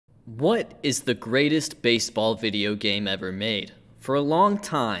What is the greatest baseball video game ever made? For a long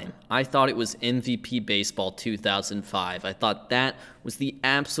time, I thought it was MVP Baseball 2005. I thought that was the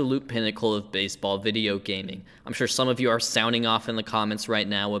absolute pinnacle of baseball video gaming. I'm sure some of you are sounding off in the comments right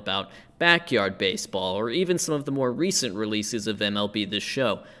now about Backyard Baseball, or even some of the more recent releases of MLB The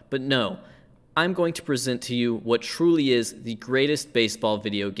Show. But no, I'm going to present to you what truly is the greatest baseball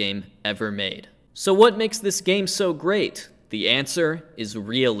video game ever made. So what makes this game so great? The answer is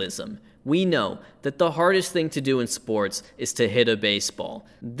realism. We know that the hardest thing to do in sports is to hit a baseball.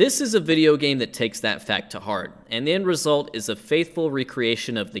 This is a video game that takes that fact to heart, and the end result is a faithful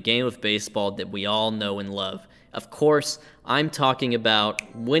recreation of the game of baseball that we all know and love. Of course, I'm talking about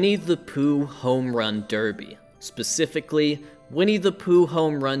Winnie the Pooh Home Run Derby. Specifically, Winnie the Pooh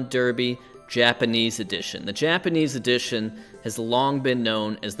Home Run Derby Japanese Edition. The Japanese edition has long been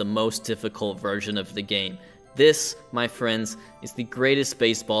known as the most difficult version of the game. This, my friends, is the greatest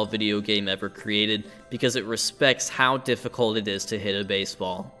baseball video game ever created because it respects how difficult it is to hit a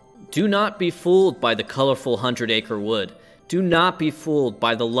baseball. Do not be fooled by the colorful 100-acre wood. Do not be fooled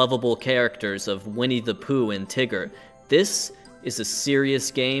by the lovable characters of Winnie the Pooh and Tigger. This is a serious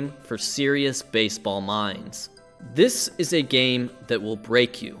game for serious baseball minds. This is a game that will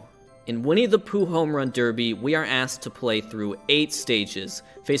break you. In Winnie the Pooh Home Run Derby, we are asked to play through 8 stages,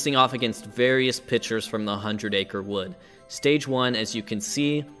 facing off against various pitchers from the 100-acre wood. Stage 1, as you can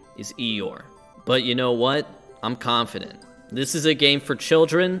see, is Eeyore. But you know what? I'm confident. This is a game for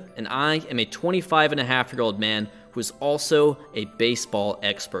children, and I am a 25-and-a-half-year-old man who is also a baseball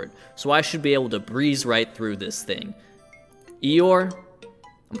expert, so I should be able to breeze right through this thing. Eeyore,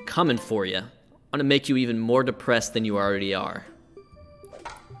 I'm coming for you. I'm gonna make you even more depressed than you already are.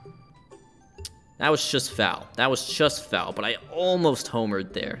 That was just foul. That was just foul, but I almost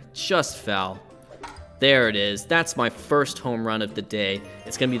homered there. Just foul. There it is. That's my first home run of the day.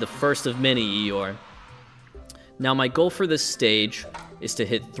 It's going to be the first of many, Eeyore. Now, my goal for this stage is to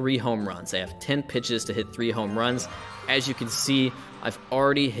hit 3 home runs. I have 10 pitches to hit 3 home runs. As you can see, I've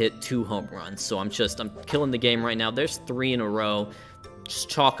already hit 2 home runs, so I'm killing the game right now. There's 3 in a row. Just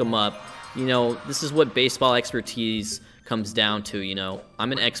chalk them up. You know, this is what baseball expertise comes down to, you know.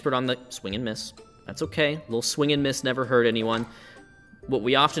 I'm an expert on the swing and miss. That's okay. A little swing and miss never hurt anyone. What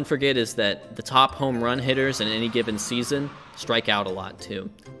we often forget is that the top home run hitters in any given season strike out a lot too.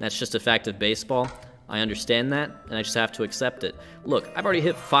 That's just a fact of baseball. I understand that, and I just have to accept it. Look, I've already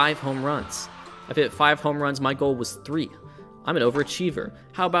hit 5 home runs. I've hit 5 home runs. My goal was 3. I'm an overachiever.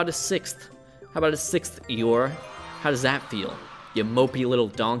 How about a 6th? How about a 6th, Eeyore? How does that feel, you mopey little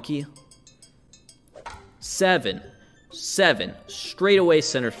donkey? 7. Straight away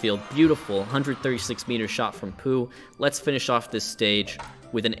center field. Beautiful 136-meter shot from Pooh. Let's finish off this stage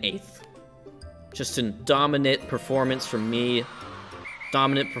with an 8th. Just a dominant performance from me.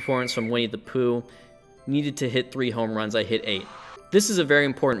 Dominant performance from Winnie the Pooh. Needed to hit 3 home runs. I hit 8. This is a very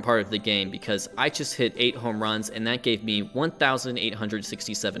important part of the game because I just hit 8 home runs and that gave me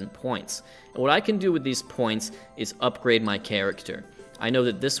 1,867 points. And what I can do with these points is upgrade my character. I know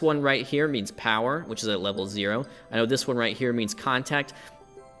that this one right here means power, which is at level 0. I know this one right here means contact.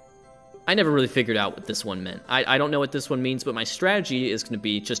 I never really figured out what this one meant. I don't know what this one means, but my strategy is going to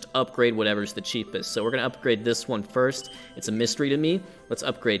be just upgrade whatever's the cheapest. So we're going to upgrade this one first. It's a mystery to me. Let's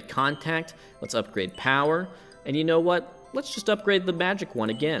upgrade contact. Let's upgrade power. And you know what? Let's just upgrade the magic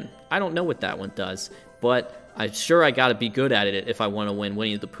one again. I don't know what that one does, but I'm sure I got to be good at it if I want to win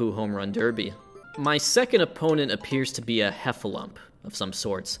Winnie the Pooh Home Run Derby. My second opponent appears to be a Heffalump of some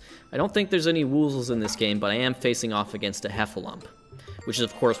sorts. I don't think there's any woozles in this game, but I am facing off against a Heffalump, which is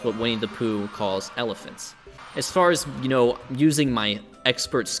of course what Winnie the Pooh calls elephants. As far as, you know, using my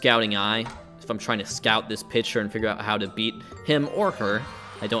expert scouting eye, if I'm trying to scout this pitcher and figure out how to beat him or her,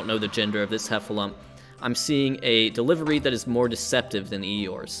 I don't know the gender of this Heffalump, I'm seeing a delivery that is more deceptive than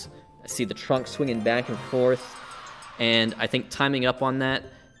Eeyore's. I see the trunk swinging back and forth, and I think timing up on that,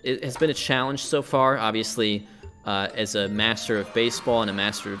 it has been a challenge so far. Obviously, as a master of baseball and a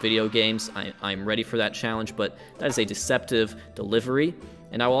master of video games, I'm ready for that challenge, but that is a deceptive delivery.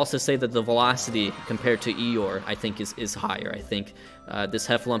 And I will also say that the velocity compared to Eeyore, I think, is higher. I think this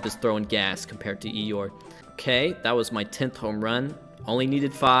Heffalump is throwing gas compared to Eeyore. Okay, that was my 10th home run. Only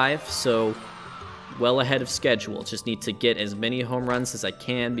needed 5, so well ahead of schedule. Just need to get as many home runs as I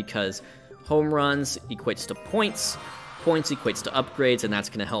can because home runs equates to points, points equates to upgrades, and that's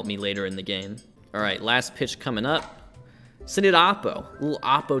going to help me later in the game. Alright, last pitch coming up. Send it Oppo. A little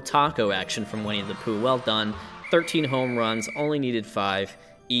Oppo taco action from Winnie the Pooh. Well done. 13 home runs, only needed 5.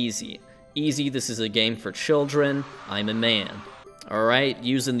 Easy. Easy, this is a game for children. I'm a man. Alright,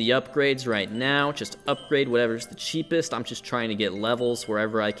 using the upgrades right now. Just upgrade whatever's the cheapest. I'm just trying to get levels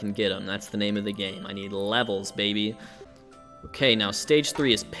wherever I can get them. That's the name of the game. I need levels, baby. Okay, now stage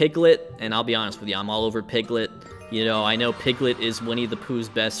 3 is Piglet, and I'll be honest with you, I'm all over Piglet. You know, I know Piglet is Winnie the Pooh's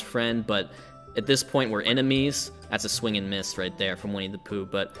best friend, but at this point we're enemies. That's a swing and miss right there from Winnie the Pooh,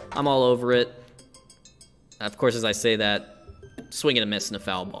 but I'm all over it. Of course, as I say that, swing and a miss and a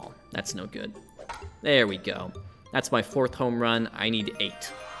foul ball. That's no good. There we go. That's my 4th home run. I need 8.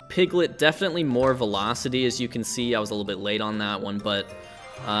 Piglet, definitely more velocity, as you can see. I was a little bit late on that one, but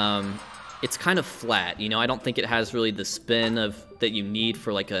it's kind of flat. You know, I don't think it has really the spin that you need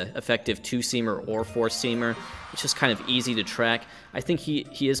for like a effective 2-seamer or 4-seamer. It's just kind of easy to track. I think he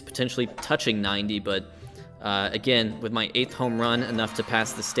is potentially touching 90, but again, with my 8th home run, enough to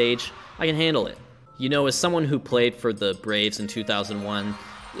pass the stage, I can handle it. You know, as someone who played for the Braves in 2001,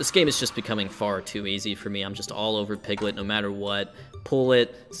 this game is just becoming far too easy for me. I'm just all over Piglet no matter what. Pull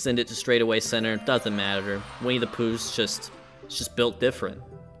it, send it to straightaway center, doesn't matter. Winnie the Pooh's just built different.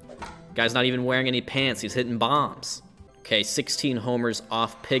 Guy's not even wearing any pants, he's hitting bombs. Okay, 16 homers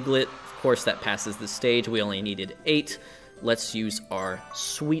off Piglet. Of course that passes the stage, we only needed 8. Let's use our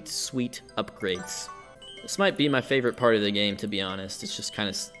sweet, sweet upgrades. This might be my favorite part of the game, to be honest. It's just kind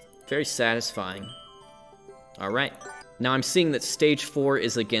of very satisfying. Alright, now I'm seeing that stage 4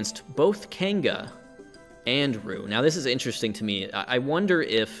 is against both Kanga and Roo. Now this is interesting to me. I wonder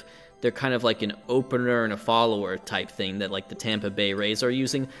if they're kind of like an opener and a follower type thing that like the Tampa Bay Rays are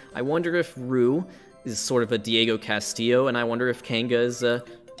using. I wonder if Roo is sort of a Diego Castillo, and I wonder if Kanga is a,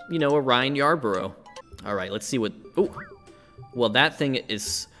 you know, a Ryan Yarbrough. Alright, let's see what... Oh, well that thing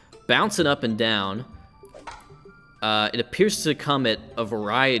is bouncing up and down. It appears to come at a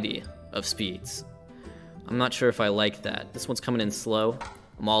variety of speeds. I'm not sure if I like that. This one's coming in slow.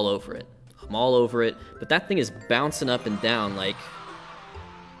 I'm all over it. I'm all over it. But that thing is bouncing up and down like...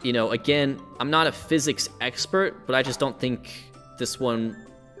 You know, again, I'm not a physics expert, but I just don't think this one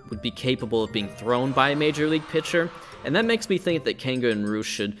would be capable of being thrown by a major league pitcher. And that makes me think that Kanga and Roo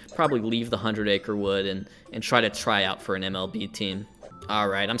should probably leave the 100-acre wood and try out for an MLB team.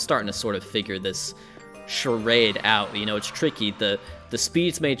 Alright, I'm starting to sort of figure this charade out. You know, it's tricky. The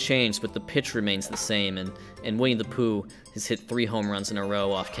speeds may change, but the pitch remains the same. And Winnie the Pooh has hit 3 home runs in a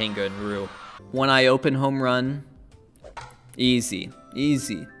row off Kanga and Roo. One eye open home run. Easy.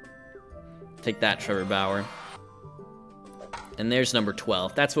 Easy. Take that, Trevor Bauer. And there's number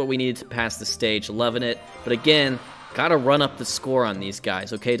 12. That's what we needed to pass the stage. Loving it. But again, gotta run up the score on these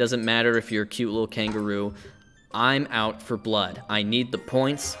guys, okay? Doesn't matter if you're a cute little kangaroo. I'm out for blood. I need the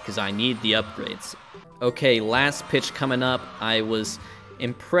points because I need the upgrades. Okay, last pitch coming up. I was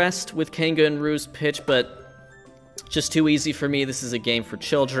impressed with Kanga and Roo's pitch, but just too easy for me. This is a game for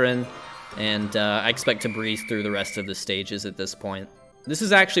children, and I expect to breeze through the rest of the stages at this point. This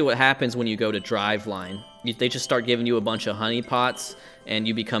is actually what happens when you go to Driveline. They just start giving you a bunch of honey pots, and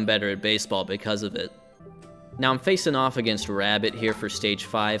you become better at baseball because of it. Now I'm facing off against Rabbit here for stage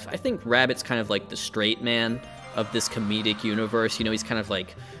 5. I think Rabbit's kind of like the straight man of this comedic universe. You know, he's kind of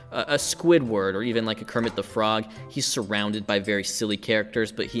like a Squidward or even like a Kermit the Frog. He's surrounded by very silly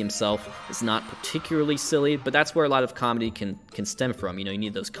characters, but he himself is not particularly silly. But that's where a lot of comedy can stem from. You know, you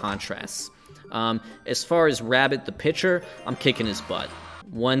need those contrasts. As far as Rabbit the pitcher, I'm kicking his butt.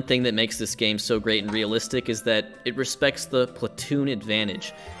 One thing that makes this game so great and realistic is that it respects the platoon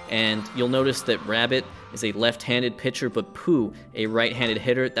advantage. And you'll notice that Rabbit is a left-handed pitcher, but Pooh, a right-handed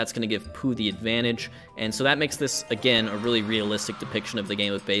hitter. That's going to give Pooh the advantage. And so that makes this, again, a really realistic depiction of the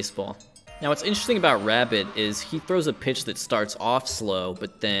game of baseball. Now, what's interesting about Rabbit is he throws a pitch that starts off slow,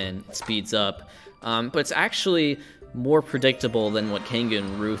 but then it speeds up. But it's actually more predictable than what Kanga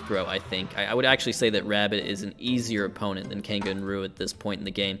and Roo throw, I think. I would actually say that Rabbit is an easier opponent than Kanga and Roo at this point in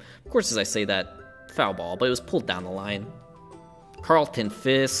the game. Of course, as I say that, foul ball, but it was pulled down the line. Carlton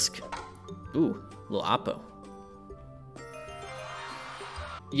Fisk. Ooh, little oppo.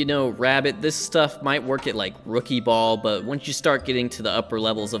 You know, Rabbit, this stuff might work at like rookie ball, but once you start getting to the upper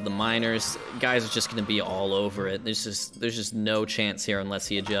levels of the minors, guys are just going to be all over it. There's just no chance here unless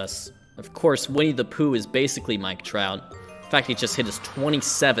he adjusts. Of course, Winnie the Pooh is basically Mike Trout. In fact, he just hit his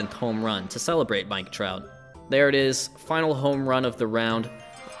 27th home run to celebrate Mike Trout. There it is, final home run of the round.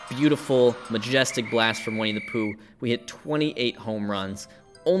 Beautiful, majestic blast from Winnie the Pooh. We hit 28 home runs,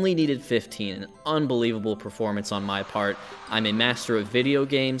 only needed 15. An unbelievable performance on my part. I'm a master of video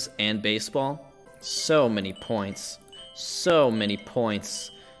games and baseball. So many points. So many points.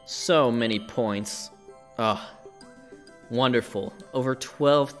 So many points. Ugh. Wonderful. Over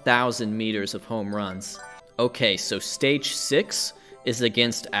 12,000 meters of home runs. Okay, so stage 6 is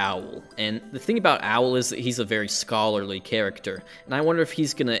against Owl. And the thing about Owl is that he's a very scholarly character, and I wonder if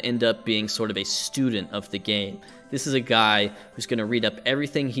he's going to end up being sort of a student of the game. This is a guy who's going to read up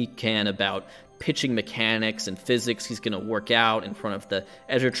everything he can about pitching mechanics and physics. He's going to work out in front of the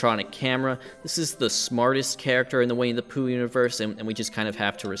Edgertronic camera. This is the smartest character in the Winnie the Pooh universe, and we just kind of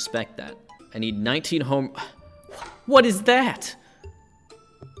have to respect that. I need 19 home... What is that?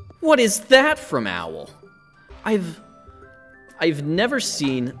 What is that from Owl? I've never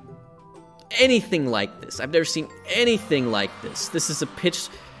seen anything like this. I've never seen anything like this. This is a pitch...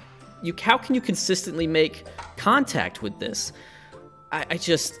 How can you consistently make contact with this? I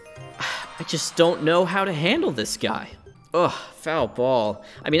just don't know how to handle this guy. Ugh, foul ball.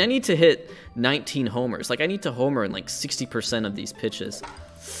 I mean, I need to hit 19 homers. Like, I need to homer in like 60% of these pitches.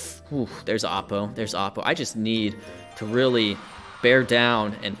 Ooh, there's Oppo. There's Oppo. I just need to really bear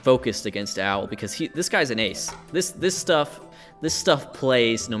down and focus against Owl, because this guy's an ace. This stuff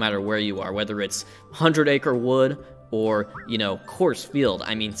plays no matter where you are, whether it's 100 Acre Wood or, you know, Coors Field.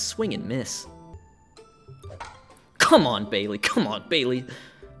 I mean, swing and miss. Come on, Bailey. Come on, Bailey.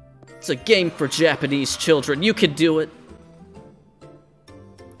 It's a game for Japanese children. You can do it.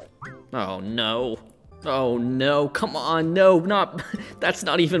 Oh, no. Oh, no. Come on. No, not... That's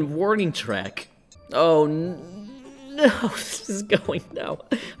not even warning track. Oh, no. This is going... No.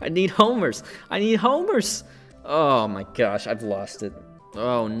 I need homers. I need homers. Oh, my gosh. I've lost it.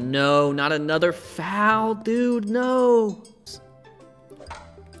 Oh, no. Not another foul, dude. No.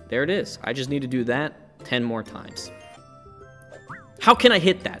 There it is. I just need to do that 10 more times. How can I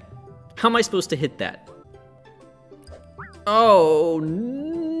hit that? How am I supposed to hit that? Oh,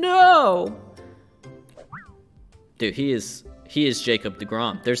 no. Dude, he is Jacob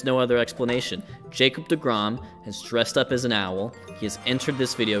deGrom. There's no other explanation. Jacob deGrom has dressed up as an owl. He has entered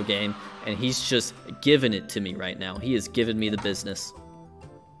this video game, and he's just giving it to me right now. He is giving me the business.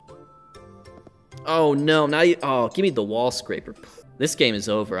 Oh, no. Now oh, give me the wall scraper. This game is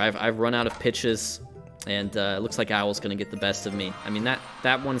over. I've run out of pitches, and it looks like Owl's going to get the best of me. I mean,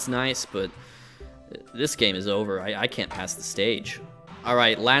 that one's nice, but this game is over. I can't pass the stage. All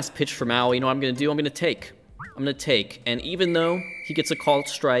right, last pitch from Owl. You know what I'm going to do? I'm going to take. I'm going to take. And even though he gets a called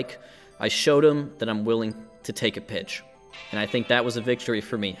strike, I showed him that I'm willing to take a pitch. And I think that was a victory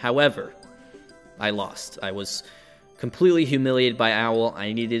for me. However, I lost. I was completely humiliated by Owl.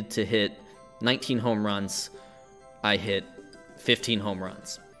 I needed to hit 19 home runs. I hit 15 home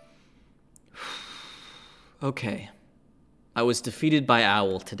runs. Okay. I was defeated by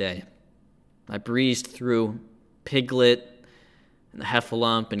Owl today. I breezed through Piglet, and the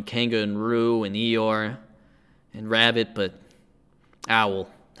Heffalump, and Kanga and Roo, and Eeyore, and Rabbit, but Owl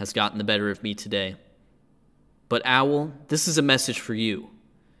has gotten the better of me today. But Owl, this is a message for you.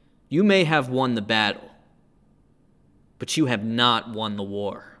 You may have won the battle, but you have not won the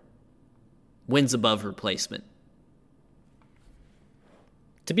war. Wins above replacement.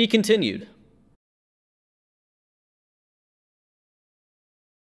 To be continued.